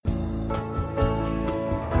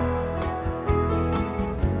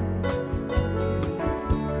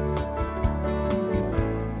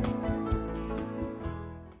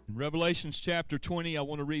Revelations chapter 20, I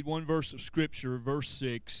want to read one verse of Scripture, verse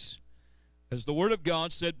 6. As the Word of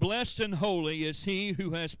God said, "Blessed and holy is he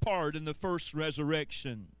who has part in the first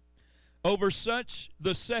resurrection. Over such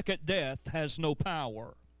the second death has no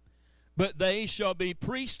power. But they shall be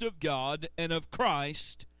priests of God and of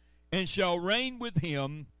Christ, and shall reign with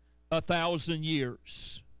him 1,000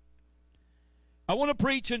 years." I want to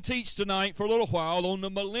preach and teach tonight for a little while on the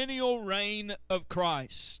millennial reign of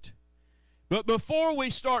Christ. But before we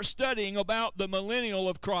start studying about the millennial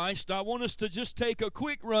of Christ, I want us to just take a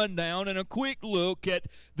quick rundown and a quick look at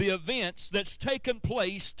the events that's taken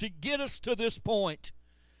place to get us to this point.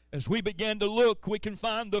 As we begin to look, we can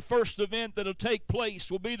find the first event that will take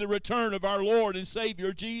place will be the return of our Lord and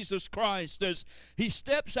Savior Jesus Christ as He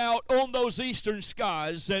steps out on those eastern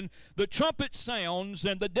skies, and the trumpet sounds,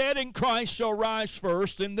 and the dead in Christ shall rise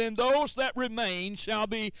first, and then those that remain shall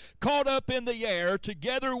be caught up in the air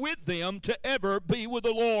together with them to ever be with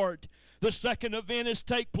the Lord. The second event is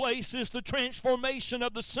take place is the transformation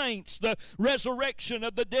of the saints, the resurrection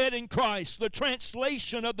of the dead in Christ, the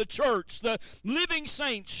translation of the church. The living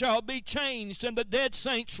saints shall be changed and the dead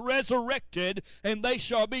saints resurrected, and they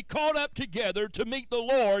shall be caught up together to meet the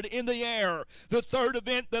Lord in the air. The third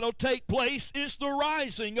event that will take place is the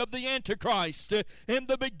rising of the Antichrist and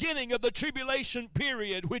the beginning of the tribulation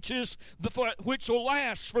period, which will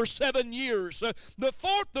last for 7 years. The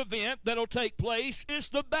fourth event that will take place is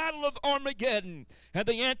the battle of Armageddon, and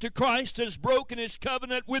the Antichrist has broken his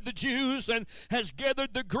covenant with the Jews and has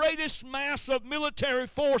gathered the greatest mass of military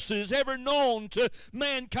forces ever known to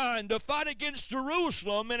mankind to fight against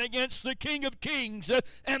Jerusalem and against the King of Kings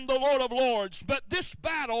and the Lord of Lords. But this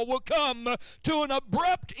battle will come to an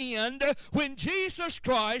abrupt end when Jesus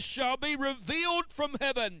Christ shall be revealed from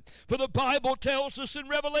heaven. For the Bible tells us in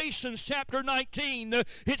Revelation chapter 19,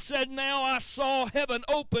 it said, "Now I saw heaven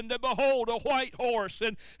opened, and behold, a white horse,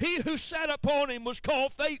 and he who sat upon him was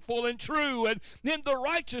called Faithful and True, and in the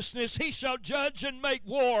righteousness he shall judge and make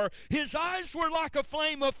war. His eyes were like a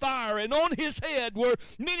flame of fire, and on his head were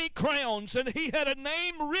many crowns, and he had a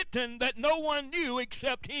name written that no one knew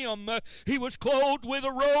except him. He was clothed with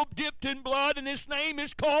a robe dipped in blood, and his name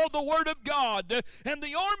is called the Word of God. And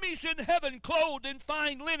the armies in heaven, clothed in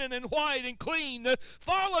fine linen and white and clean,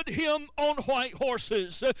 followed him on white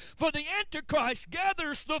horses. For the Antichrist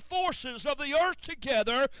gathers the forces of the earth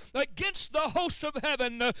together against the host of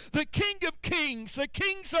heaven. The King of Kings, the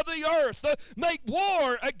kings of the earth, make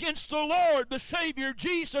war against the Lord, the Savior,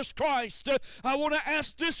 Jesus Christ. I want to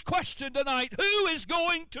ask this question tonight. Who is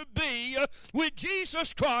going to be with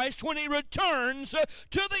Jesus Christ when He returns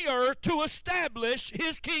to the earth to establish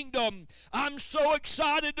His kingdom? I'm so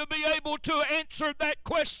excited to be able to answer that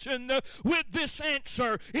question with this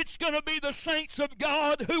answer. It's going to be the saints of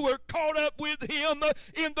God who are caught up with Him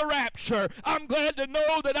in the rapture. I'm glad to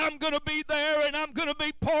know that I'm going to be there and I'm going to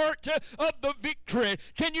be part of the victory.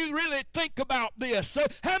 Can you really think about this?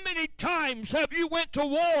 How many times have you went to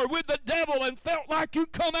war with the devil and felt like you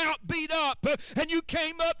come out beat up and you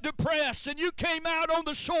came up depressed and you came out on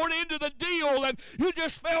the short end of the deal and you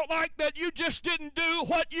just felt like that you just didn't do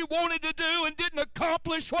what you wanted to do and didn't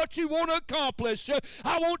accomplish what you want to accomplish?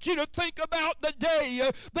 I want you to think about the day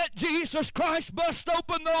that Jesus Christ bust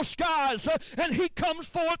open those skies and He comes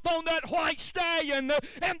forth on that white stallion,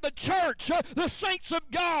 and the church, the saints of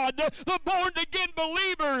God, the born-again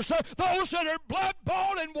believers, those that are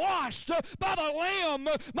blood-bought and washed by the Lamb,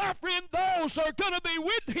 my friend, those are going to be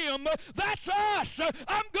with Him. That's us.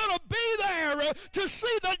 I'm going to be there to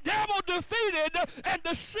see the devil defeated and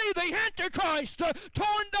to see the Antichrist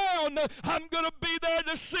torn down. I'm going to be there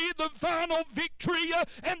to see the final victory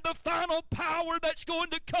and the final power that's going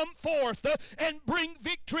to come forth and bring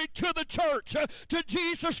victory to the church, to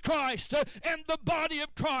Jesus Christ and the body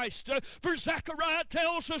of Christ. For Zechariah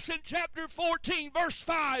tells us in chapter 14, verse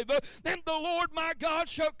 5, "And the Lord my God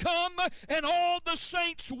shall come, and all the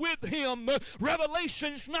saints with Him."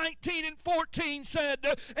 Revelations 19 and 14 said,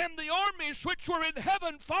 "And the armies which were in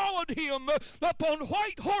heaven followed Him upon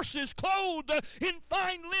white horses, clothed in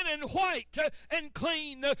fine linen, white and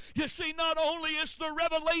clean." You see, not only is the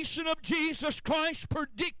revelation of Jesus Christ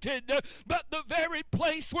predicted, but the very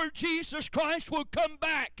place where Jesus Christ will come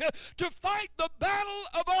back to fight the battle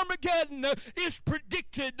of Armageddon is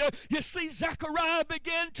predicted. You see, Zechariah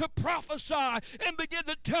began to prophesy and began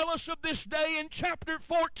to tell us of this day in chapter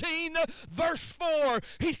 14, verse 4.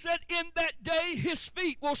 He said, "In that day His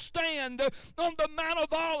feet will stand on the Mount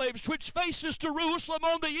of Olives, which faces Jerusalem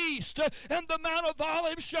on the east, and the Mount of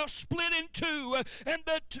Olives shall split in two, and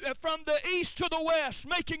from the east to the west,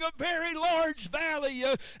 making a very large valley,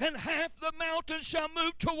 and half the mountain shall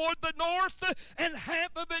move toward the north, and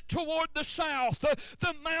half of it toward the south. The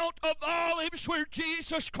the Mount of Olives, where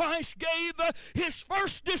Jesus Christ gave his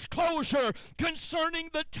first disclosure concerning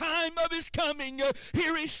the time of his coming.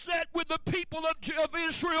 Here he sat with the people of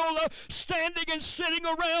Israel, standing and sitting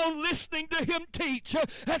around listening to him teach,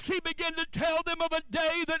 as he began to tell them of a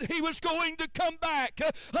day that he was going to come back,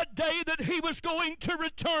 a day that he was going to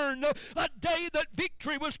return, a day that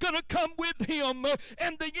victory was going to come with him,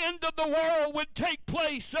 and the end of the world would take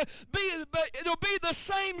place. It'll be the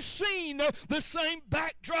same scene, the same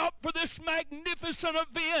backdrop for this magnificent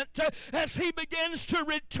event as he begins to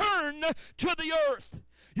return to the earth.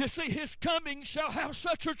 You see, his coming shall have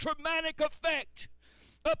such a dramatic effect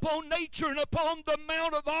upon nature and upon the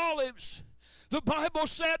Mount of Olives. The Bible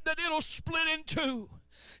said that it'll split in two.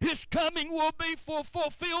 His coming will be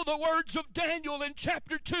fulfill the words of Daniel in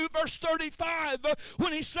chapter 2, verse 35,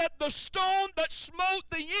 when he said, the stone that smote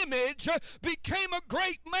the image became a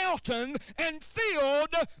great mountain and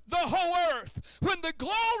filled the whole earth. When the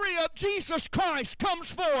glory of Jesus Christ comes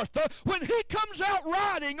forth, when he comes out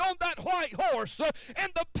riding on that white horse,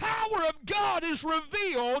 and the power of God is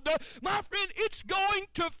revealed, my friend, it's going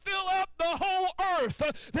to fill up the whole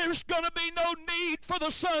earth. There's going to be no need for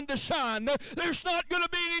the sun to shine. There's not going to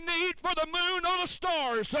be any need for the moon or the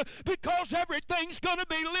stars, because everything's going to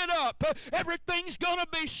be lit up. Everything's going to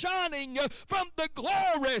be shining from the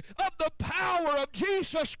glory of the power of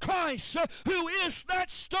Jesus Christ, who is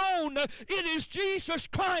that stone. It is Jesus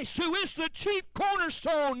Christ who is the chief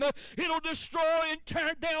cornerstone. It'll destroy and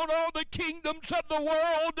tear down all the kingdoms of the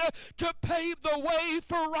world to pave the way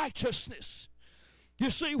for righteousness.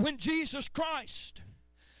 You see, when Jesus Christ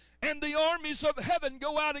and the armies of heaven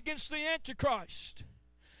go out against the Antichrist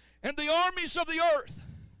and the armies of the earth,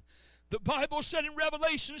 the Bible said in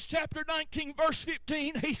Revelation chapter 19, verse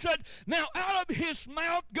 15, he said, now out of his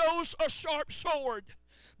mouth goes a sharp sword,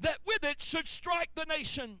 that with it should strike the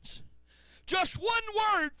nations. Just one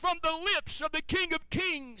word from the lips of the King of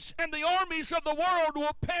Kings, and the armies of the world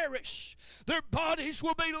will perish. Their bodies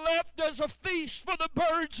will be left as a feast for the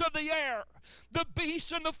birds of the air. The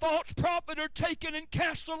beast and the false prophet are taken and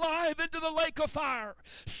cast alive into the lake of fire.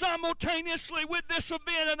 Simultaneously with this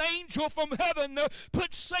event, an angel from heaven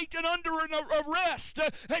put Satan under an arrest.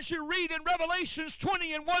 As you read in Revelations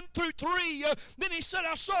 20 and 1 through 3, then he said,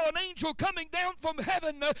 I saw an angel coming down from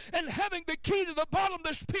heaven and having the key to the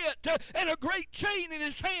bottomless pit and a great chain in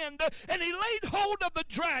his hand. And he laid hold of the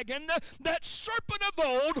dragon, that serpent of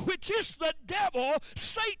old, which is the devil,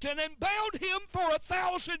 Satan, and bound him for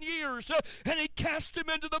 1,000 years. And he cast him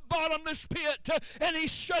into the bottomless pit, and he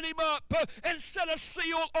shut him up and set a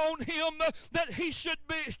seal on him, that he should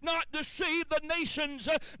not deceive the nations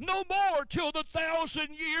no more till the 1,000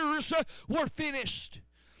 years were finished.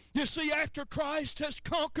 You see, after Christ has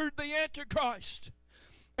conquered the Antichrist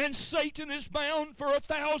and Satan is bound for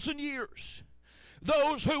 1,000 years,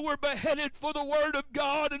 those who were beheaded for the word of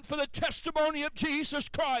God and for the testimony of Jesus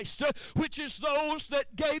Christ, which is those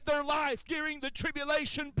that gave their life during the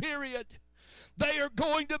tribulation period, they are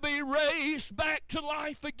going to be raised back to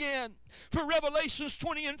life again. For Revelations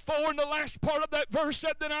 20 and 4, in the last part of that verse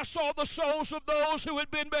said, then I saw the souls of those who had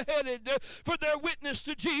been beheaded for their witness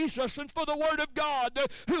to Jesus and for the word of God,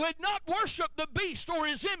 who had not worshipped the beast or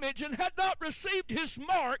his image and had not received his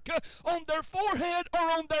mark on their forehead or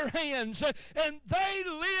on their hands. And they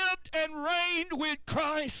lived and reigned with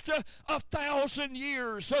Christ 1,000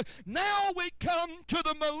 years. Now we come to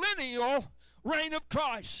the millennial reign of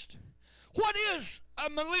Christ. What is a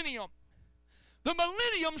millennium? The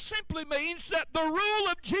millennium simply means that the rule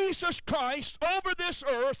of Jesus Christ over this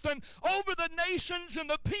earth and over the nations and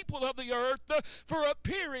the people of the earth for a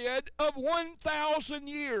period of 1,000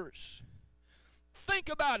 years. Think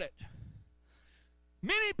about it.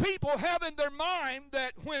 Many people have in their mind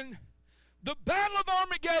that when the Battle of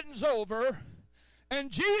Armageddon's over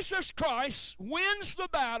and Jesus Christ wins the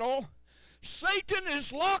battle, Satan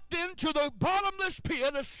is locked into the bottomless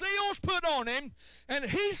pit, a seal's put on him, and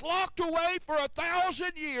he's locked away for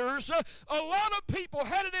 1,000 years. A lot of people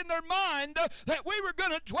had it in their mind that we were going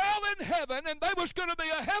to dwell in heaven, and there was going to be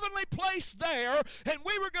a heavenly place there, and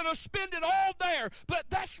we were going to spend it all there. But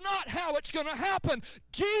that's not how it's going to happen.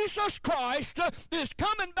 Jesus Christ is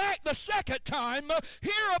coming back the second time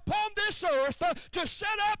here upon this earth to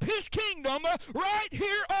set up his kingdom right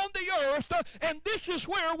here on the earth, and this is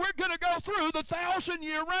where we're going to go through the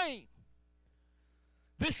 1,000-year reign.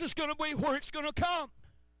 This is going to be where it's going to come.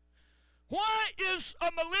 Why is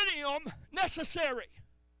a millennium necessary?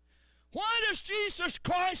 Why does Jesus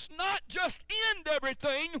Christ not just end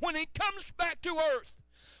everything when he comes back to earth?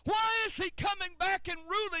 Why is he coming back and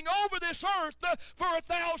ruling over this earth for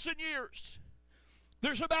 1,000 years?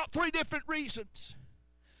 There's about 3 different reasons.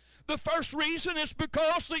 The first reason is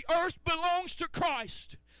because the earth belongs to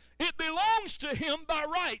Christ. It belongs to Him by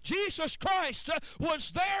right. Jesus Christ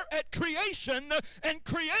was there at creation and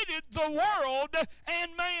created the world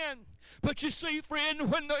and man. But you see,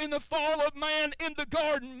 friend, when in the fall of man in the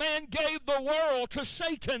garden, man gave the world to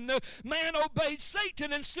Satan. Man obeyed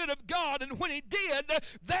Satan instead of God, and when he did,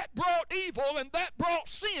 that brought evil and that brought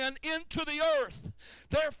sin into the earth.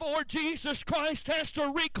 Therefore, Jesus Christ has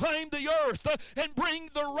to reclaim the earth and bring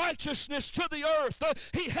the righteousness to the earth.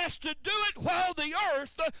 He has to do it while the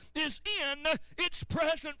earth is in its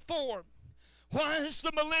present form. Why is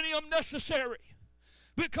the millennium necessary?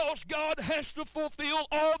 Because God has to fulfill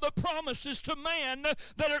all the promises to man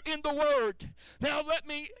that are in the Word. Now let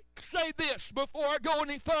me say this before I go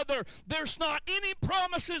any further. There's not any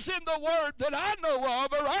promises in the Word that I know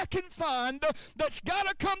of or I can find that's got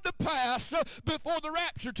to come to pass before the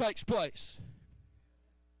rapture takes place.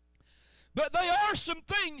 But there are some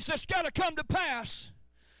things that's got to come to pass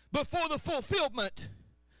before the fulfillment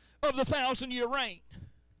of the 1,000-year reign.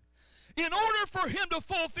 In order for Him to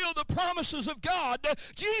fulfill the promises of God,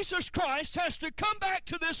 Jesus Christ has to come back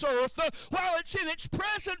to this earth while it's in its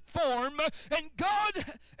present form, and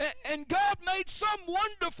God made some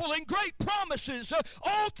wonderful and great promises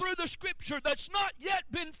all through the Scripture that's not yet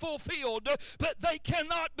been fulfilled, but they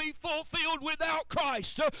cannot be fulfilled without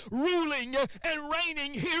Christ ruling and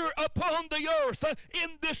reigning here upon the earth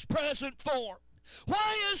in this present form.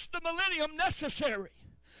 Why is the millennium necessary?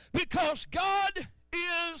 Because God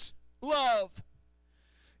is love.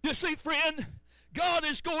 You see, friend, God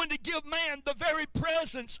is going to give man the very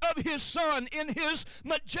presence of His Son in His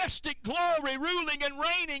majestic glory, ruling and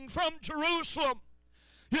reigning from Jerusalem.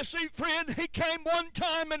 You see, friend, He came one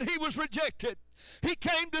time and He was rejected. He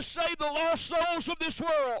came to save the lost souls of this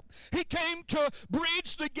world. He came to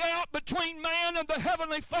bridge the gap between man and the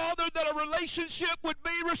Heavenly Father, that a relationship would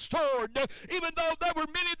be restored. Even though there were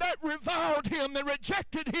many that reviled Him and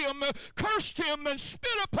rejected Him, cursed Him and spit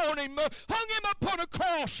upon Him, hung Him upon a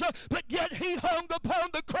cross, but yet He hung upon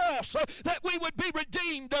the cross that we would be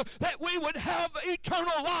redeemed, that we would have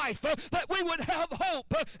eternal life, that we would have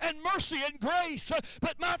hope and mercy and grace.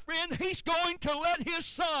 But my friend, He's going to let His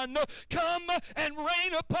Son come and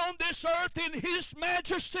reign upon this earth in His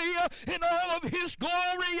majesty, in all of His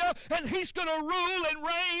glory, and He's going to rule and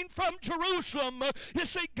reign from Jerusalem. You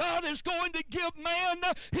see, God is going to give man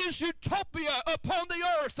His utopia upon the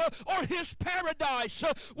earth, or His paradise,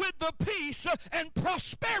 with the peace and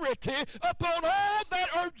prosperity upon all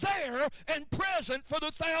that are there and present for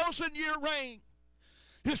the 1,000-year reign.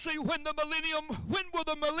 You see, when will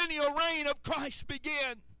the millennial reign of Christ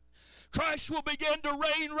begin? Christ will begin to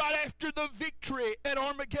reign right after the victory at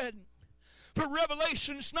Armageddon. For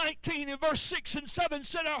Revelations 19 and verse 6 and 7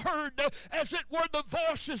 said, I heard as it were the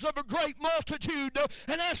voices of a great multitude,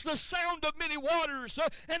 and as the sound of many waters,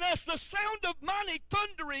 and as the sound of mighty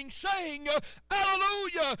thundering, saying,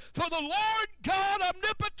 Hallelujah, for the Lord God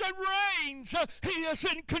omnipotent reigns. He is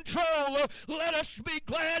in control. Let us be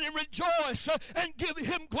glad and rejoice and give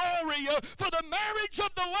Him glory, for the marriage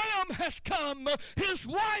of the Lamb has come. His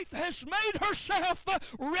wife has made herself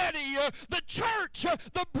ready. The church,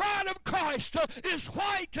 the bride of Christ, is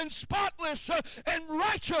white and spotless and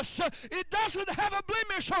righteous. It doesn't have a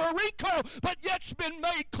blemish or a wrinkle, but yet's been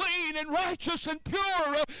made clean and righteous and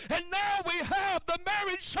pure. And now we have the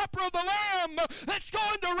marriage supper of the Lamb that's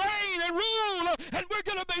going to reign and rule, and we're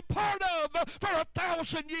going to be part of for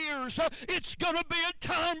 1,000 years. It's going to be a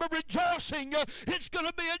time of rejoicing. It's going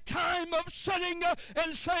to be a time of sitting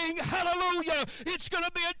and saying hallelujah. It's going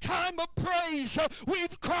to be a time of praise.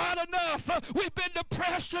 We've cried enough. We've been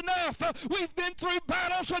depressed enough. We've been through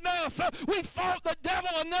battles enough. We've fought the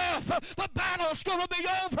devil enough. The battle's going to be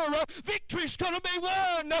over. Victory's going to be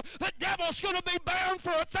won. The devil's going to be bound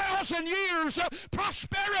for 1,000 years.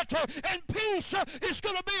 Prosperity and peace is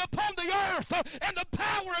going to be upon the earth. And the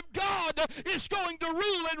power of God is going to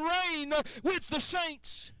rule and reign with the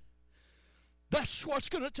saints. That's what's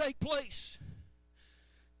going to take place.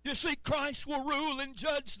 You see, Christ will rule and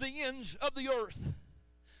judge the ends of the earth.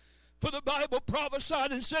 For the Bible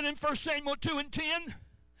prophesied and said in 1 Samuel 2 and 10,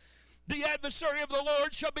 the adversary of the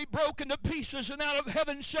Lord shall be broken to pieces, and out of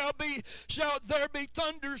heaven shall there be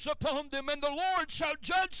thunders upon them, and the Lord shall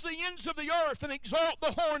judge the ends of the earth and exalt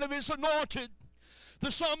the horn of His anointed.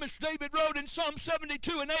 The psalmist David wrote in Psalm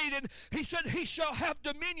 72 and 8, and he said, He shall have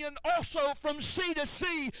dominion also from sea to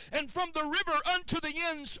sea, and from the river unto the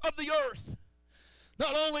ends of the earth.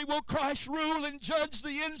 Not only will Christ rule and judge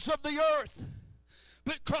the ends of the earth,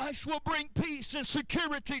 but Christ will bring peace and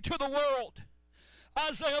security to the world.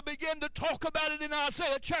 Isaiah began to talk about it in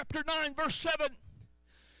Isaiah chapter 9, verse 7.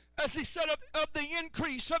 As he said, of the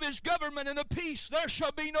increase of his government and of peace, there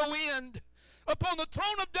shall be no end. Upon the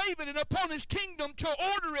throne of David and upon his kingdom, to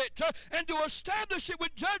order it and to establish it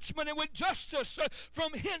with judgment and with justice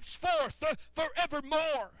from henceforth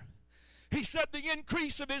forevermore. He said, the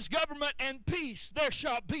increase of his government and peace, there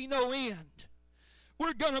shall be no end.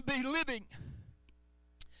 We're going to be living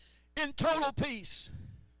in total peace,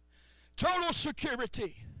 total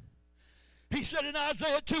security. He said in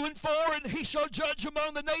Isaiah 2 and 4, and he shall judge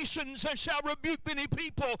among the nations and shall rebuke many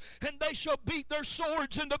people, and they shall beat their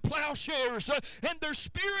swords into plowshares and their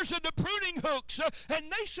spears into pruning hooks,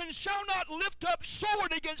 and nation shall not lift up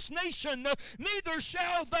sword against nation, neither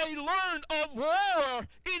shall they learn of war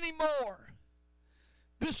anymore.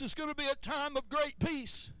 This is going to be a time of great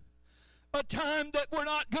peace. A time that we're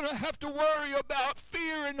not going to have to worry about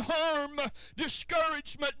fear and harm,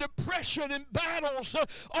 discouragement, depression, and battles.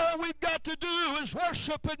 All we've got to do is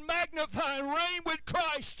worship and magnify and reign with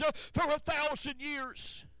Christ for 1,000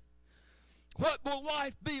 years. What will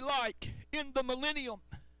life be like in the millennium?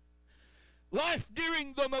 Life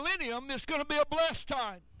during the millennium is going to be a blessed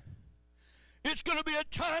time. It's going to be a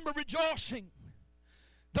time of rejoicing.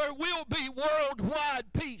 There will be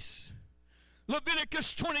worldwide peace.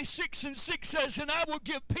 Leviticus 26 and 6 says, and I will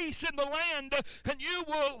give peace in the land, and you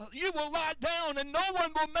will lie down, and no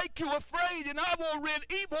one will make you afraid, and I will rid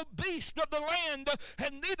evil beasts of the land,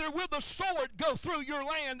 and neither will the sword go through your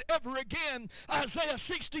land ever again. Isaiah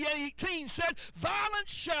 60:18 said,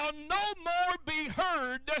 violence shall no more be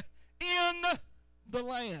heard in the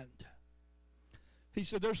land. He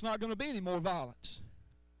said, there's not going to be any more violence.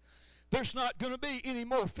 There's not going to be any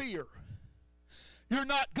more fear. You're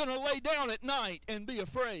not going to lay down at night and be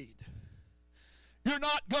afraid. You're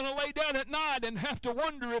not going to lay down at night and have to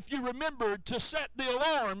wonder if you remembered to set the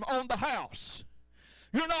alarm on the house.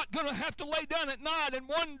 You're not going to have to lay down at night and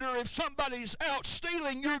wonder if somebody's out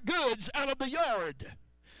stealing your goods out of the yard.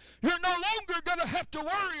 You're no longer going to have to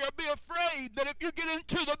worry or be afraid that if you get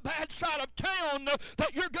into the bad side of town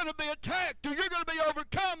that you're going to be attacked or you're going to be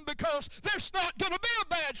overcome, because there's not going to be a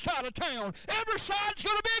bad side of town. Every side's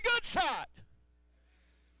going to be a good side.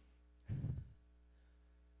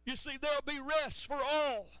 You see, there'll be rest for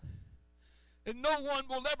all, and no one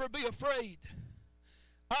will ever be afraid.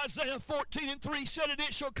 Isaiah 14 and 3 said, and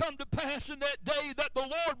it shall come to pass in that day that the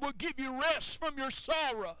Lord will give you rest from your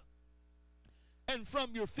sorrow and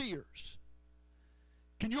from your fears.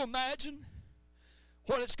 Can you imagine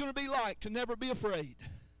what it's going to be like to never be afraid?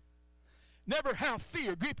 Never have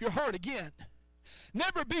fear grip your heart again.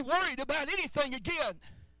 Never be worried about anything again.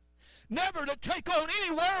 Never to take on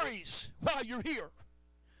any worries while you're here.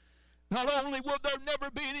 Not only will there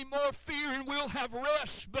never be any more fear and we'll have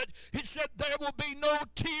rest, but it said there will be no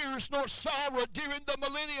tears nor sorrow during the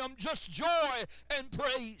millennium, just joy and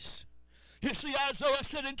praise. You see, Isaiah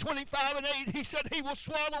said in 25 and 8, he said he will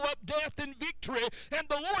swallow up death in victory, and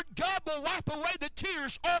the Lord God will wipe away the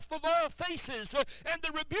tears off of all faces, and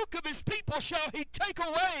the rebuke of his people shall he take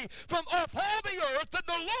away from off all the earth, and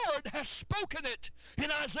the Lord has spoken it. In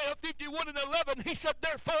Isaiah 51 and 11, he said,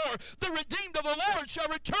 therefore, the redeemed of the Lord shall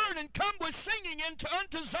return and come with singing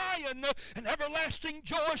unto Zion, and everlasting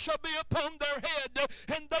joy shall be upon their head,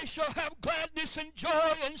 and they shall have gladness and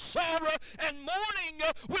joy and sorrow, and mourning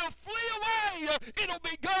will flee away. It'll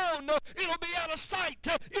be gone. It'll be out of sight.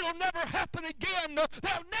 It'll never happen again.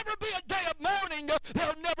 There'll never be a day of mourning.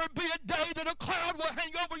 There'll never be a day that a cloud will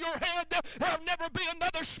hang over your head. There'll never be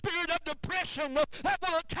another spirit of depression that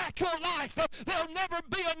will attack your life. There'll never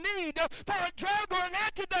be a need for a drug or an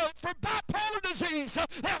antidote for bipolar disease.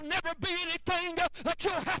 There'll never be anything that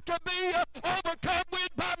you'll have to be overcome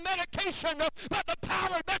with by medication. But the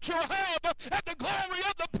power that you'll have and the glory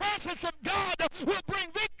of the presence of God will bring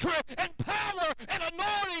victory and power and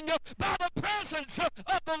anointing by the presence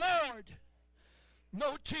of the Lord.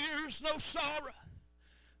 No tears, no sorrow,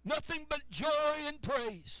 nothing but joy and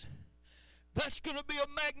praise. That's going to be a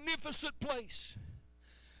magnificent place.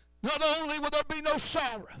 Not only will there be no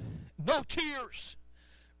sorrow, no tears,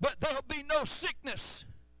 but there'll be no sickness.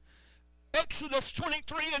 Exodus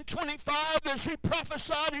 23 and 25, as he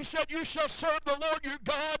prophesied, he said, you shall serve the Lord your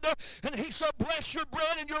God, and he shall bless your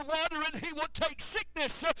bread and your water, and he will take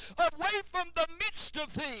sickness away from the midst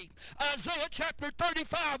of thee. Isaiah chapter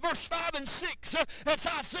 35, verse 5 and 6, as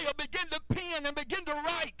Isaiah began to pen and begin to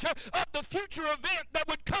write of the future event that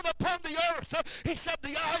would come upon the earth, he said,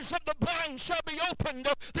 the eyes of the blind shall be opened,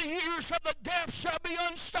 the ears of the deaf shall be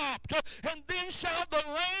unstopped, and then shall the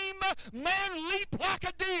lame man leap like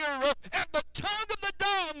a deer, and the tongue of the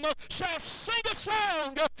dumb shall sing a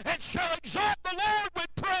song, and shall exalt the Lord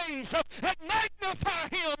with praise, and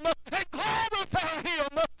magnify him, and glorify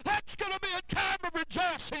him. That's going to be a time of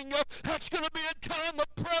rejoicing.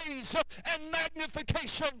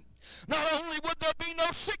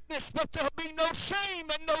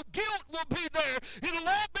 It'll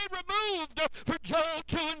all be removed. For Joel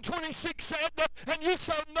 2:26 said, and you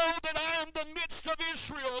shall know that I am the midst of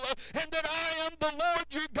Israel, and that I am the Lord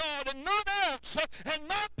your God, and none else, and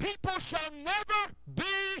my people shall never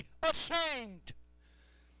be ashamed.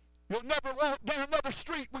 You'll never walk down another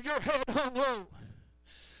street with your head hung low.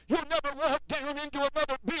 You'll never walk down into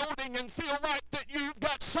another building and feel like that you've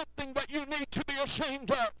got something that you need to be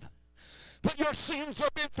ashamed of. But your sins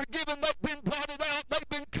have been forgiven. They've been blotted out. They've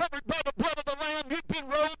been covered by the blood of the Lamb. You've been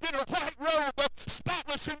robed in a white robe,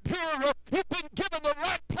 spotless and pure. You've been given the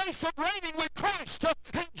right place of reigning with Christ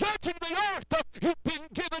and judging the earth. You've been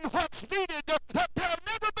given what's needed. There'll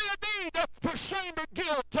never be a need for shame or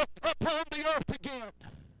guilt upon the earth again.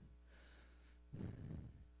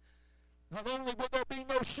 Not only will there be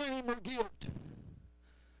no shame or guilt,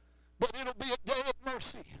 but it'll be a day of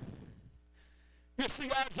mercy. You see,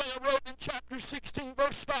 Isaiah wrote in chapter 16,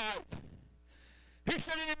 verse 5. He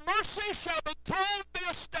said, in mercy shall the throne be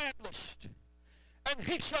established, and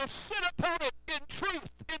he shall sit upon it in truth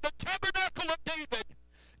in the tabernacle of David,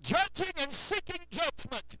 judging and seeking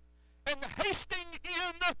judgment, and hasting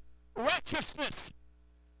in righteousness.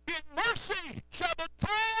 In mercy shall the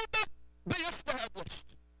throne be established.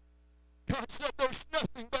 God said there's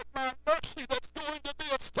nothing but my mercy that's going to be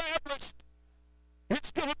established.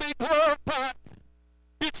 It's going to be glorified.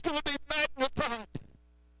 It's going to be magnified.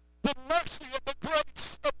 The mercy of the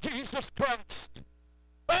grace of Jesus Christ.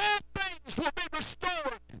 All things will be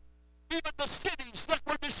restored. Even the cities that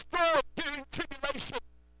were destroyed during tribulation.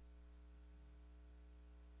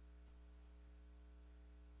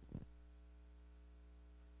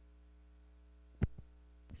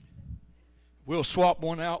 We'll swap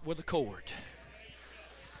one out with a cord.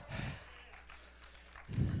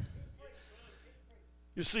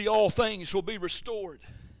 You see, all things will be restored.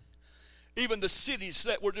 Even the cities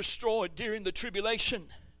that were destroyed during the tribulation.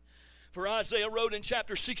 For Isaiah wrote in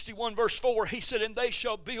chapter 61, verse 4, he said, and they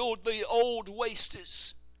shall build the old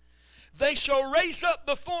wastes. They shall raise up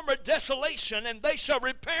the former desolation, and they shall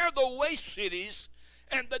repair the waste cities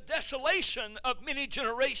and the desolation of many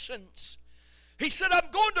generations. He said, I'm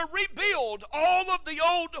going to rebuild all of the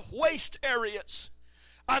old waste areas.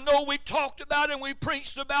 I know we've talked about and we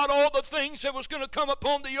preached about all the things that was going to come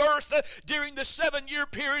upon the earth during the 7-year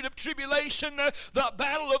period of tribulation, the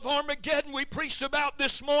battle of Armageddon we preached about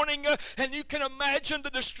this morning, and you can imagine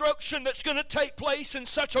the destruction that's going to take place in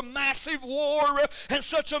such a massive war and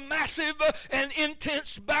such a massive and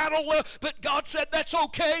intense battle, but God said that's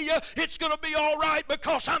okay, it's going to be all right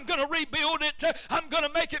because I'm going to rebuild it, I'm going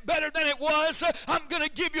to make it better than it was, I'm going to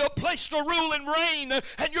give you a place to rule and reign,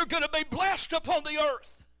 and you're going to be blessed upon the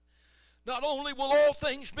earth. Not only will all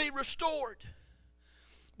things be restored,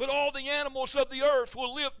 but all the animals of the earth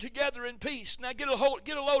will live together in peace. Now get a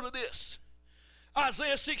load of this.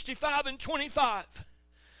 Isaiah 65 and 25.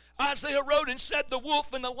 Isaiah wrote and said, the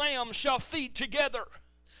wolf and the lamb shall feed together.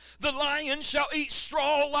 The lion shall eat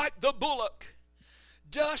straw like the bullock.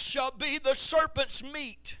 Dust shall be the serpent's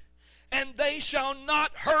meat, and they shall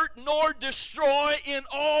not hurt nor destroy in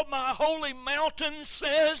all my holy mountain,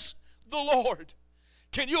 says the Lord.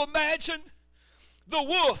 Can you imagine? The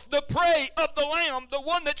wolf, the prey of the lamb, the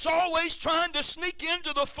one that's always trying to sneak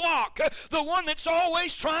into the flock, the one that's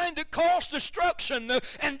always trying to cause destruction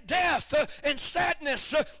and death and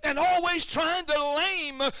sadness and always trying to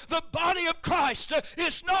lame the body of Christ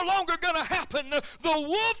is no longer going to happen. The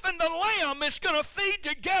wolf and the lamb is going to feed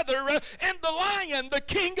together, and the lion, the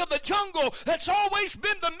king of the jungle that's always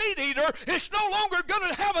been the meat eater, is no longer going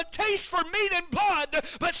to have a taste for meat and blood,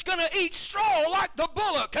 but it's going to eat straw like the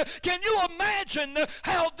bullock. Can you imagine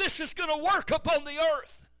how this is going to work upon the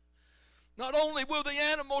earth? Not only will the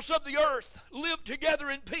animals of the earth live together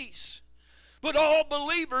in peace, but all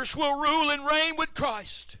believers will rule and reign with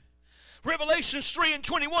Christ. Revelation 3 and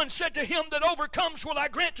 21 said, to him that overcomes will I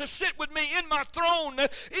grant to sit with me in my throne,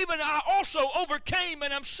 even I also overcame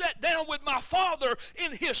and am set down with my Father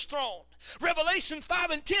in his throne. Revelation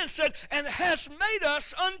 5 and 10 said, and has made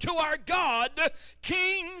us unto our God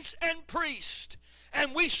kings and priests,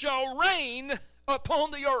 and we shall reign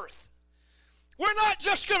upon the earth. We're not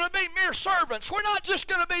just going to be mere servants. We're not just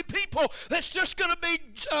going to be people that's just going to be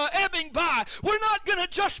ebbing by. We're not going to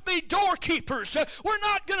just be doorkeepers. We're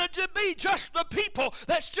not going to be just the people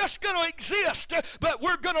that's just going to exist. But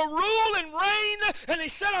we're going to rule and reign. And he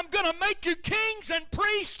said, I'm going to make you kings and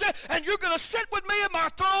priests, and you're going to sit with me in my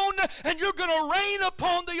throne, and you're going to reign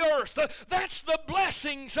upon the earth. That's the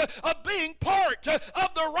blessings of being part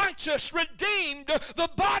of the righteous, redeemed, the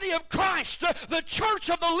body of Christ, the church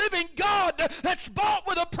of the living God, that's bought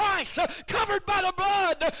with a price, covered by the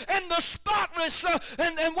blood, and the spotless,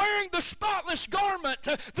 and wearing the spotless garment.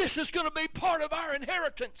 This is going to be part of our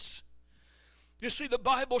inheritance. You see, the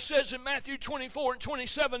Bible says in Matthew 24 and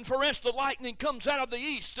 27, "For as the lightning comes out of the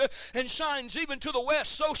east and shines even to the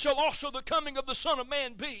west, so shall also the coming of the Son of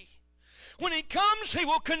Man be." When he comes, he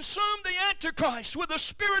will consume the Antichrist with the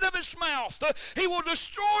spirit of his mouth. He will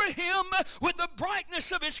destroy him with the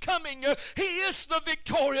brightness of his coming. He is the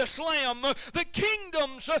victorious Lamb. The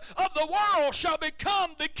kingdoms of the world shall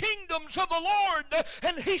become the kingdoms of the Lord,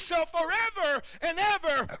 and he shall forever and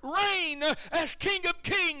ever reign as King of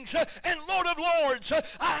kings and Lord of lords.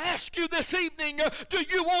 I ask you this evening, do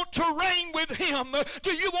you want to reign with him?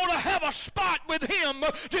 Do you want to have a spot with him?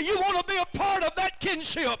 Do you want to be a part of that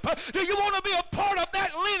kinship? Do you want to be a part of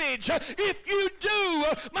that lineage? If you do,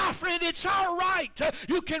 my friend, it's all right.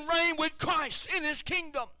 You can reign with Christ in his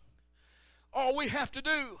kingdom. All we have to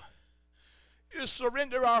do is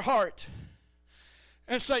surrender our heart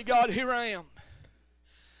and say, "God, here I am.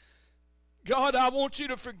 God, I want you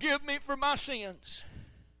to forgive me for my sins.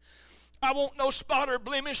 I want no spot or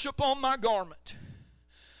blemish upon my garment.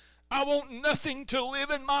 I want nothing to live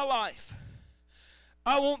in my life.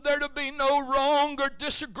 I want there to be no wrong or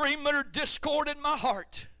disagreement or discord in my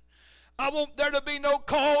heart. I want there to be no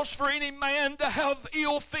cause for any man to have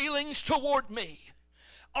ill feelings toward me.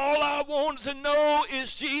 All I want to know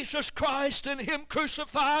is Jesus Christ and him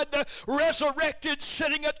crucified, resurrected,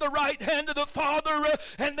 sitting at the right hand of the Father,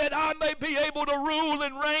 and that I may be able to rule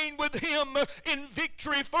and reign with him in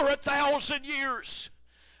victory for 1,000 years.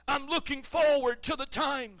 I'm looking forward to the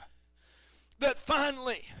time that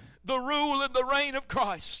finally the rule and the reign of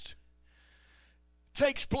Christ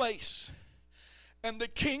takes place, and the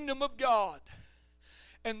kingdom of God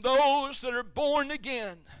and those that are born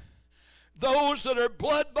again, those that are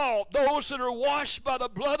blood-bought, those that are washed by the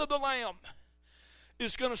blood of the Lamb,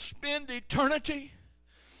 is going to spend eternity,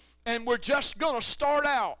 and we're just going to start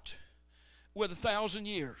out with 1,000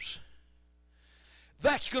 years.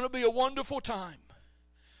 That's going to be a wonderful time.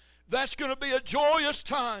 That's going to be a joyous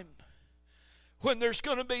time, when there's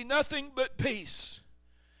going to be nothing but peace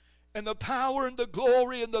and the power and the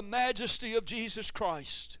glory and the majesty of Jesus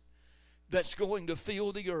Christ that's going to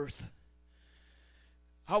fill the earth.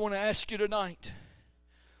 I want to ask you tonight,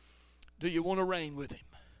 do you want to reign with him?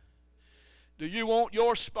 Do you want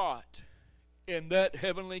your spot in that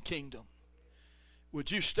heavenly kingdom? Would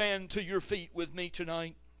you stand to your feet with me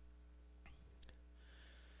tonight?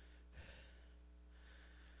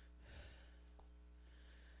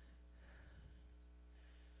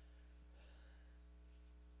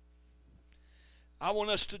 I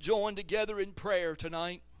want us to join together in prayer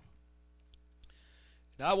tonight.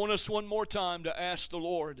 And I want us one more time to ask the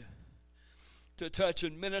Lord to touch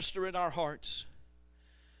and minister in our hearts.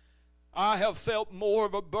 I have felt more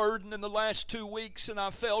of a burden in the last 2 weeks than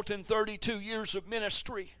I felt in 32 years of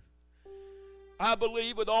ministry. I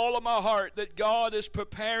believe with all of my heart that God is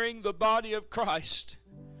preparing the body of Christ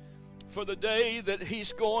for the day that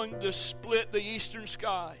he's going to split the eastern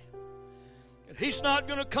sky. He's not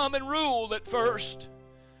going to come and rule at first,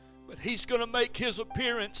 but he's going to make his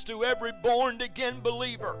appearance to every born-again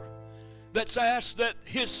believer that's asked that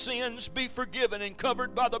his sins be forgiven and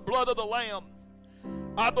covered by the blood of the Lamb.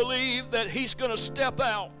 I believe that he's going to step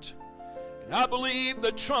out, and I believe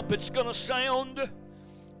the trumpet's going to sound,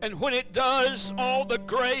 and when it does, all the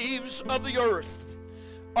graves of the earth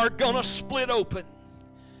are going to split open.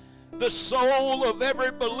 The soul of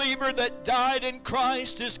every believer that died in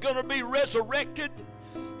Christ is going to be resurrected.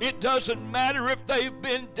 It doesn't matter if they've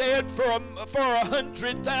been dead for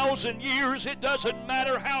 100,000 years. It doesn't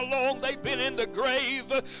matter how long they've been in the grave.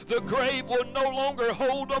 The grave will no longer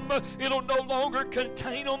hold them. It'll no longer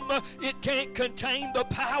contain them. It can't contain the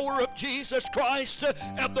power of Jesus Christ,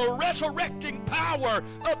 of the resurrecting power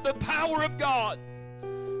of the power of God.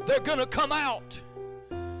 They're going to come out.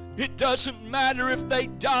 It doesn't matter if they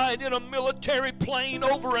died in a military plane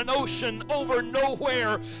over an ocean, over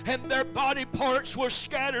nowhere, and their body parts were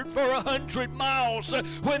scattered for 100 miles.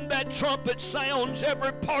 When that trumpet sounds,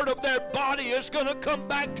 every part of their body is going to come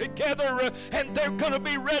back together, and they're going to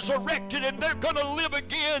be resurrected, and they're going to live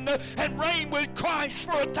again and reign with Christ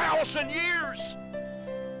for 1,000 years.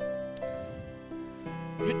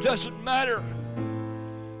 It doesn't matter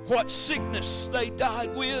what sickness they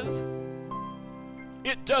died with.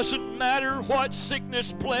 It doesn't matter what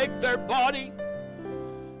sickness plagued their body.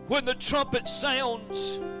 When the trumpet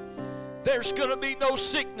sounds, there's going to be no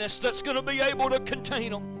sickness that's going to be able to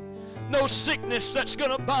contain them. No sickness that's going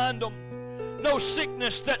to bind them. No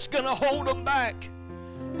sickness that's going to hold them back.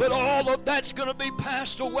 But all of that's going to be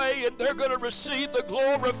passed away, and they're going to receive the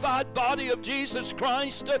glorified body of Jesus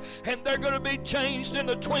Christ, and they're going to be changed in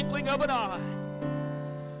the twinkling of an eye.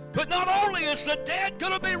 But not only is the dead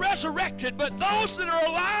going to be resurrected, but those that are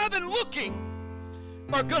alive and looking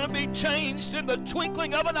are going to be changed in the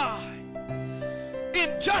twinkling of an eye.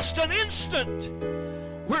 In just an instant,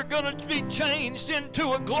 we're going to be changed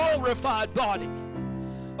into a glorified body.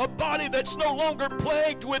 A body that's no longer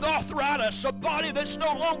plagued with arthritis. A body that's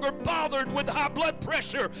no longer bothered with high blood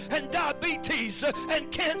pressure and diabetes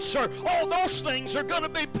and cancer. All those things are going to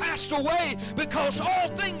be passed away, because all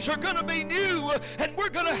things are going to be new, and we're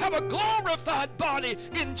going to have a glorified body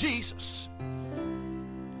in Jesus.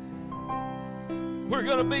 We're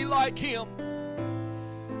going to be like Him.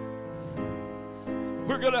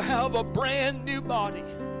 We're going to have a brand new body.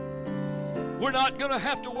 We're not going to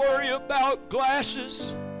have to worry about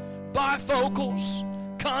glasses, bifocals,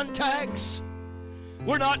 contacts.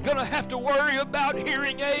 We're not going to have to worry about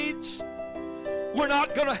hearing aids. We're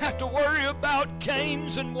not going to have to worry about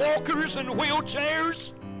canes and walkers and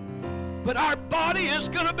wheelchairs. But our body is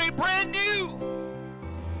going to be brand new.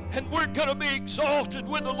 And we're going to be exalted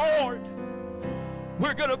with the Lord.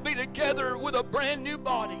 We're going to be together with a brand new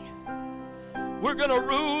body. We're going to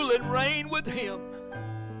rule and reign with Him.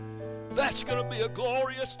 That's going to be a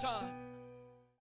glorious time.